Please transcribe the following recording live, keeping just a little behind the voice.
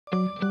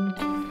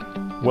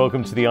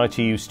Welcome to the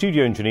ITU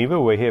studio in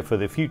Geneva. We're here for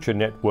the Future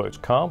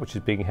Networked Car, which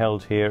is being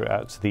held here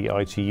at the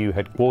ITU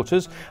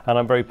headquarters. And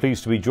I'm very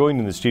pleased to be joined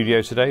in the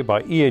studio today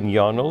by Ian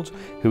Yarnold,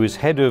 who is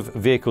Head of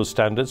Vehicle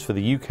Standards for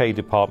the UK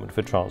Department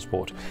for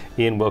Transport.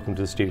 Ian, welcome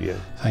to the studio.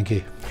 Thank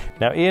you.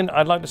 Now, Ian,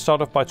 I'd like to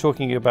start off by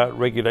talking about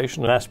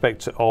regulation, an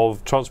aspect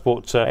of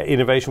transport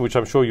innovation, which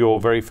I'm sure you're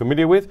very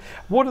familiar with.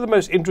 What are the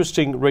most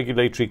interesting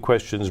regulatory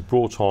questions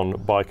brought on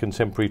by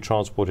contemporary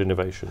transport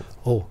innovation?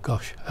 Oh,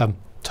 gosh.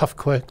 Tough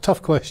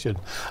question.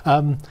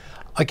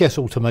 I guess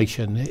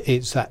automation,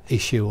 it's that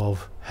issue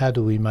of how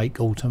do we make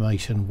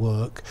automation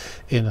work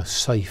in a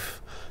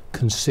safe,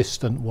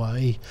 consistent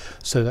way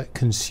so that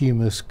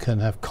consumers can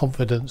have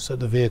confidence that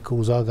the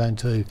vehicles are going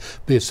to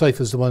be as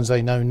safe as the ones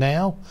they know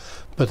now,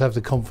 but have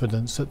the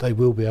confidence that they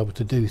will be able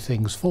to do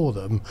things for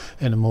them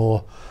in a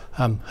more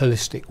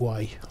holistic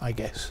way, I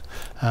guess.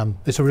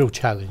 It's a real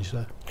challenge,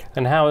 though.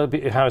 And how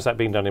is that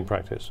being done in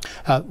practice?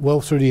 Well,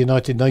 through the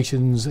United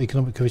Nations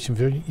Economic Commission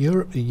for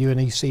Europe, the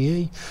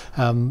UNECE,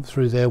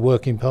 through their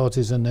working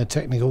parties and their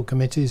technical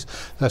committees.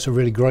 That's a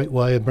really great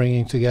way of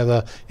bringing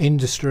together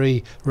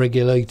industry,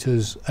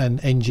 regulators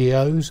and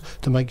NGOs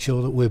to make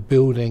sure that we're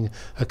building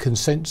a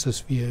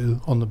consensus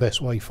view on the best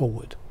way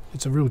forward.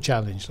 It's a real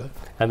challenge, though.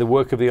 And the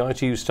work of the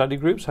ITU study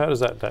groups, how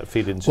does that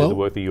feed into the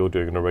work that you're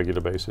doing on a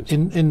regular basis?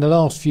 In the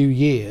last few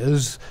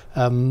years,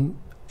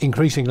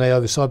 increasingly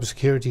over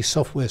cybersecurity,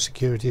 software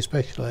security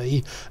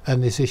especially,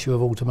 and this issue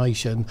of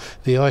automation,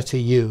 the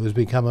ITU has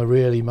become a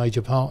really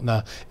major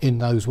partner in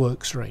those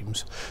work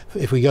streams.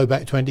 If we go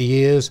back 20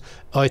 years,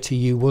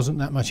 ITU wasn't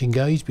that much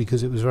engaged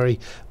because it was very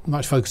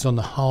much focused on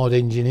the hard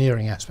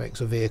engineering aspects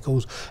of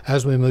vehicles.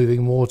 As we're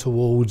moving more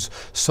towards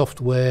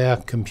software,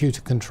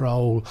 computer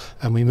control,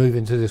 and we move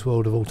into this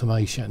world of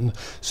automation,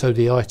 so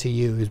the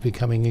ITU is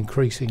becoming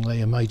increasingly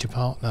a major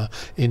partner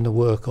in the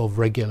work of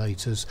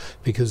regulators,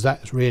 because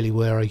that's really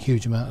where a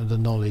huge amount of the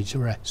knowledge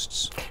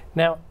rests.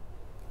 Now,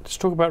 let's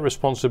talk about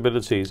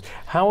responsibilities.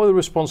 How are the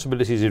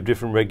responsibilities of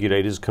different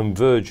regulators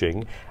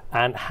converging,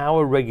 and how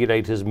are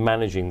regulators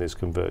managing this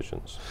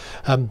convergence?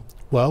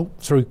 Well,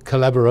 through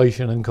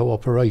collaboration and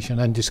cooperation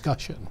and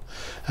discussion.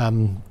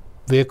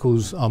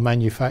 Vehicles are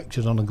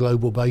manufactured on a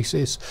global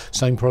basis.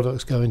 Same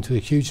products go into a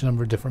huge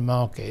number of different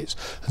markets.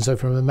 And so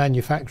from a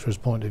manufacturer's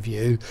point of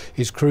view,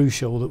 it's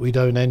crucial that we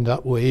don't end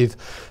up with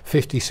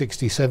 50,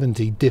 60,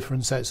 70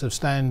 different sets of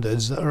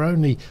standards that are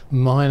only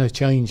minor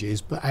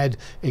changes but add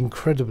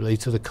incredibly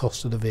to the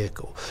cost of the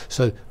vehicle.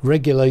 So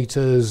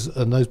regulators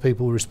and those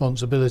people with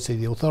responsibility,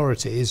 the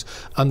authorities,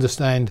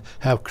 understand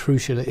how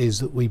crucial it is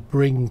that we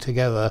bring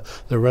together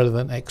the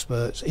relevant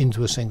experts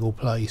into a single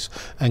place.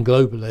 And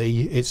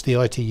globally, it's the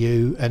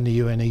ITU and the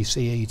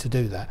UNECE to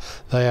do that.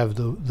 They have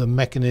the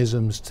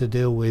mechanisms to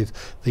deal with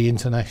the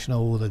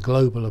international, the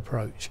global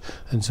approach.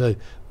 And so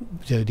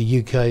the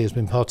UK has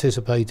been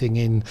participating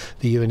in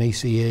the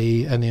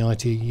UNECE and the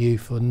ITU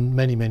for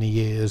many, many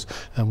years,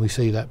 and we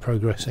see that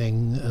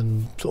progressing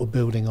and sort of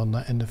building on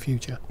that in the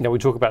future. Now, we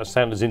talk about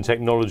standards in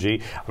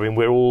technology. I mean,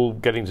 we're all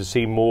getting to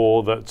see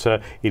more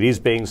that it is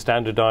being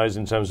standardised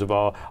in terms of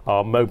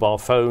our mobile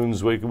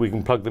phones. We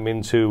can plug them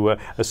into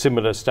a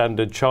similar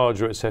standard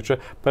charger, etc.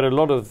 But a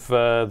lot of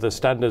the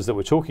standards that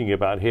we're talking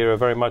about here are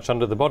very much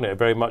under the bonnet,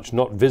 very much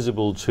not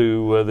visible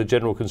to the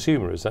general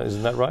consumer.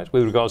 Isn't that right?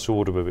 With regards to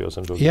automobiles,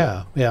 I'm talking about.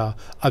 Yeah.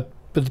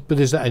 But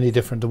is that any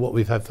different to what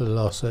we've had for the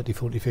last 30,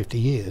 40, 50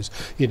 years?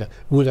 You know,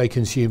 would a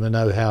consumer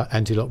know how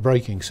anti-lock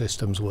braking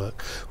systems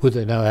work? Would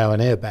they know how an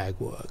airbag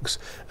works?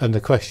 And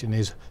the question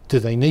is, do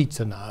they need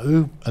to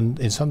know? And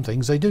in some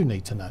things they do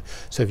need to know.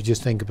 So if you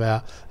just think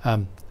about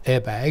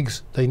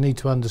airbags, they need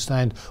to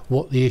understand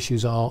what the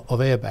issues are of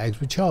airbags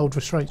with child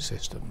restraint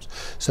systems.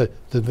 So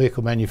the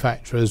vehicle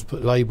manufacturers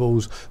put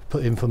labels,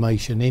 put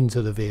information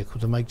into the vehicle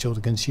to make sure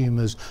the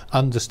consumers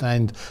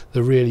understand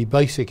the really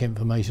basic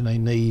information they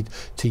need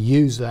to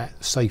use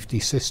that safety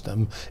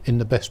system in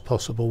the best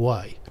possible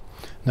way.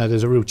 Now,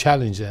 there's a real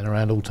challenge then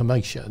around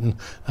automation,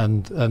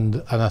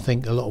 and I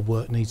think a lot of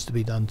work needs to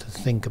be done to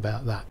think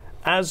about that.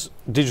 As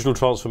digital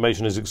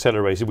transformation has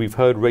accelerated, we've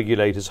heard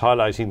regulators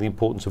highlighting the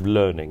importance of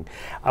learning.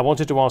 I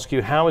wanted to ask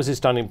you, how is this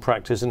done in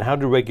practice, and how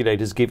do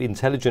regulators give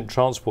intelligent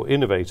transport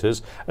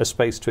innovators a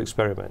space to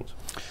experiment?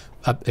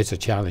 It's a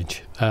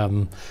challenge.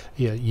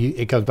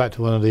 It goes back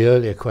to one of the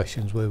earlier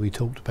questions where we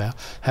talked about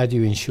how do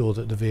you ensure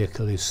that the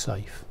vehicle is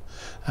safe.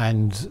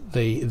 And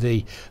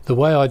the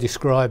way I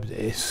describe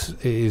this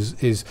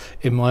is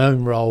in my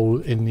own role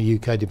in the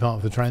UK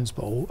Department for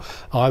Transport,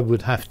 I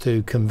would have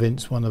to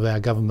convince one of our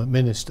government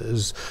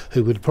ministers,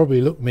 who would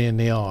probably look me in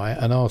the eye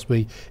and ask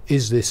me,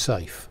 is this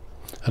safe?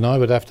 And I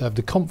would have to have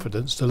the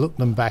confidence to look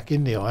them back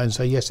in the eye and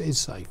say, yes, it is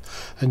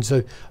safe. And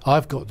so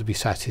I've got to be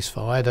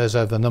satisfied, as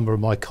have a number of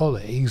my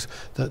colleagues,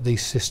 that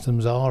these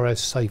systems are as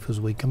safe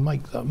as we can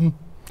make them.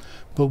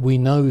 But we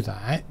know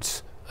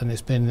that, and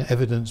it's been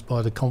evidenced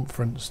by the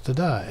conference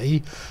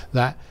today,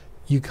 that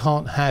you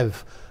can't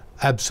have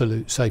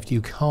absolute safety.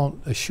 You can't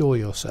assure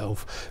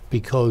yourself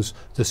because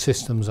the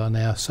systems are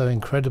now so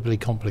incredibly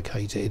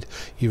complicated.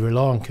 You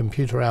rely on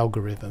computer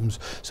algorithms,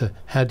 so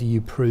how do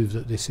you prove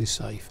that this is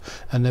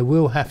safe? And there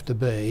will have to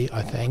be,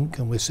 I think,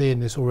 and we're seeing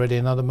this already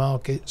in other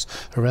markets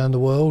around the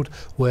world,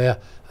 where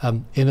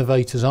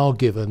innovators are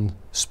given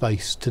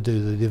space to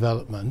do the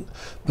development,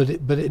 but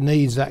it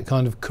needs that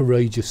kind of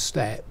courageous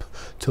step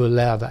to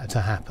allow that to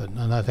happen.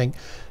 And I think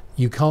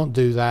you can't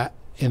do that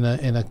in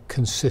a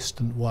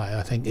consistent way.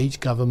 I think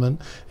each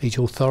government, each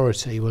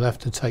authority will have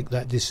to take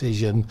that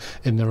decision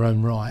in their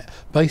own right,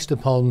 based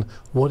upon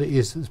what it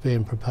is that's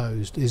being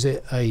proposed. Is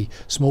it a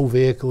small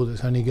vehicle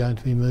that's only going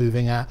to be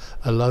moving at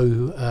a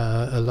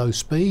low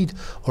speed,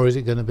 or is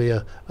it going to be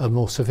a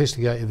more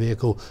sophisticated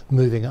vehicle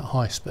moving at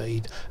high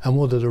speed? And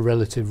what are the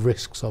relative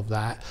risks of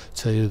that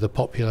to the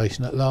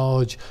population at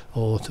large,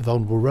 or to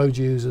vulnerable road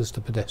users,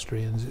 to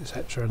pedestrians,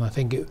 etc.? And I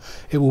think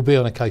it will be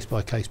on a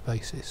case-by-case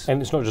basis.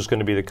 And it's not just going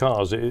to be the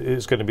cars,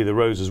 it's going to be the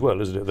roads as well,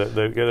 isn't it?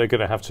 They're going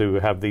to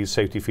have these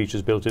safety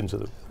features built into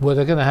them. Well,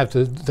 they're going to have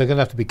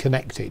to be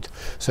connected.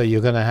 So you're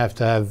going to have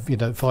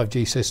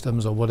 5G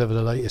systems or whatever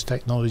the latest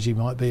technology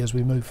might be as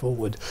we move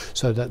forward,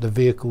 so that the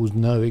vehicles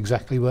know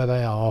exactly where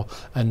they are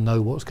and know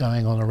what's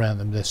going on around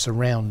them, their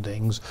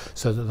surroundings,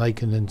 so that they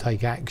can then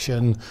take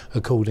action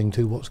according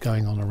to what's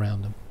going on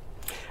around them.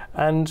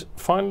 And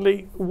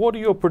finally, what are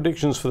your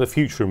predictions for the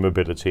future of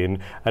mobility,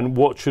 and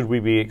what should we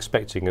be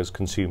expecting as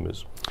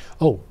consumers?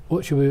 Oh,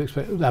 what should we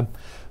expect?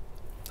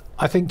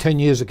 I think 10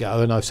 years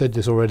ago, and I've said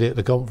this already at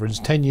the conference,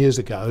 10 years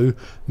ago,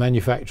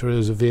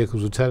 manufacturers of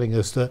vehicles were telling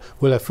us that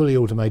we'll have fully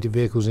automated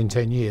vehicles in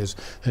 10 years.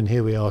 And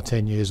here we are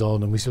 10 years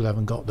on and we still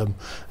haven't got them.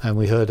 And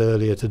we heard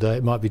earlier today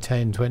it might be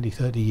 10, 20,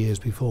 30 years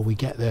before we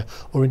get there,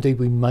 or indeed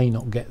we may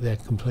not get there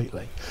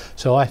completely.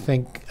 So I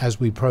think as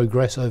we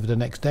progress over the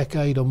next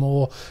decade or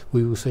more,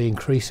 we will see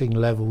increasing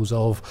levels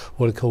of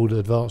what are called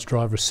advanced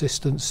driver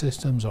assistance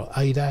systems, or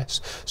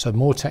ADAS. So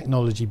more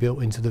technology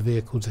built into the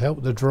vehicle to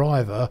help the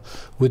driver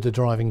with the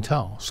driving task.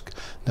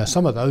 Now,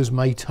 some of those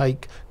may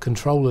take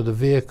control of the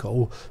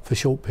vehicle for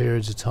short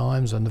periods of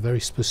times under very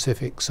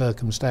specific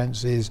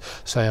circumstances,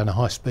 say on a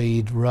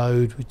high-speed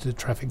road with the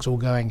traffic's all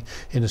going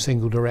in a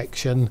single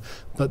direction,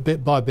 but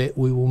bit by bit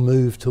we will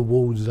move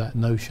towards that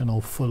notion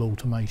of full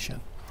automation.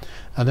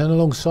 And then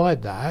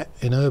alongside that,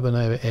 in urban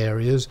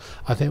areas,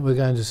 I think we're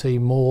going to see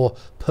more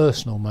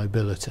personal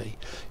mobility.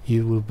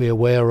 You will be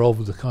aware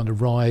of the kind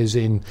of rise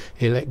in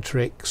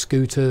electric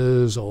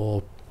scooters,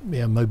 or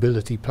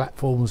mobility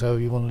platforms, however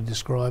you want to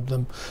describe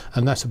them,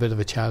 and that's a bit of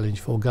a challenge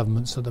for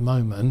governments at the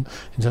moment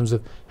in terms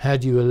of how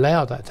do you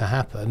allow that to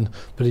happen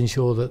but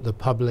ensure that the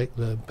public,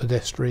 the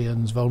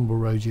pedestrians, vulnerable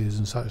road users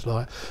and such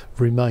like,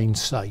 remain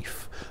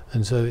safe.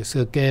 And so it's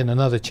again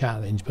another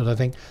challenge, but I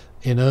think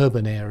in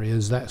urban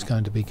areas that's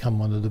going to become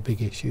one of the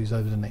big issues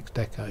over the next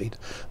decade,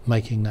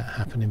 making that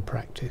happen in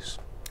practice.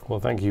 Well,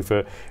 thank you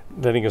for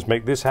letting us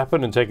make this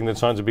happen and taking the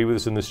time to be with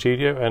us in the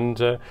studio,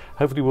 and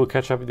hopefully we'll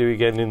catch up with you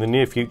again in the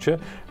near future,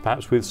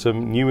 perhaps with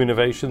some new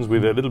innovations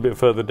with a little bit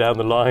further down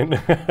the line.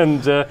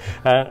 and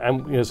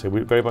so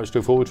we very much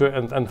look forward to it,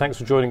 and thanks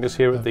for joining us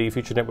here at the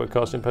Future Network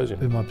Car Symposium.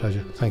 It's been my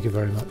pleasure. Thank you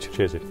very much.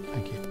 Cheers.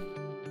 Thank you.